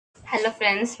Hello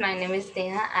friends, my name is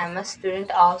Neha. I'm a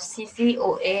student of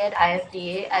CCOA at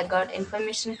IFDA. I got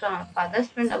information from my father's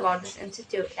friend about this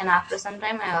institute, and after some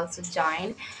time I also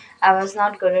joined. I was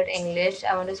not good at English.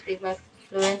 I want to speak my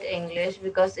fluent English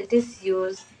because it is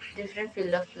used different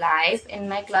field of life. In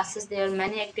my classes there are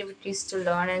many activities to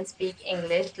learn and speak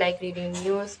English like reading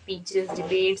news, speeches,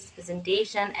 debates,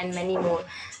 presentation and many more.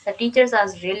 The teachers are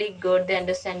really good. They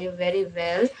understand you very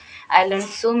well. I learned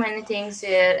so many things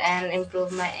here and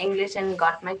improved my English and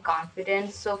got my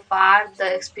confidence. So far,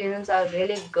 the experience are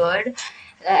really good.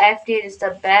 FT is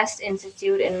the best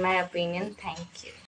institute in my opinion. Thank you.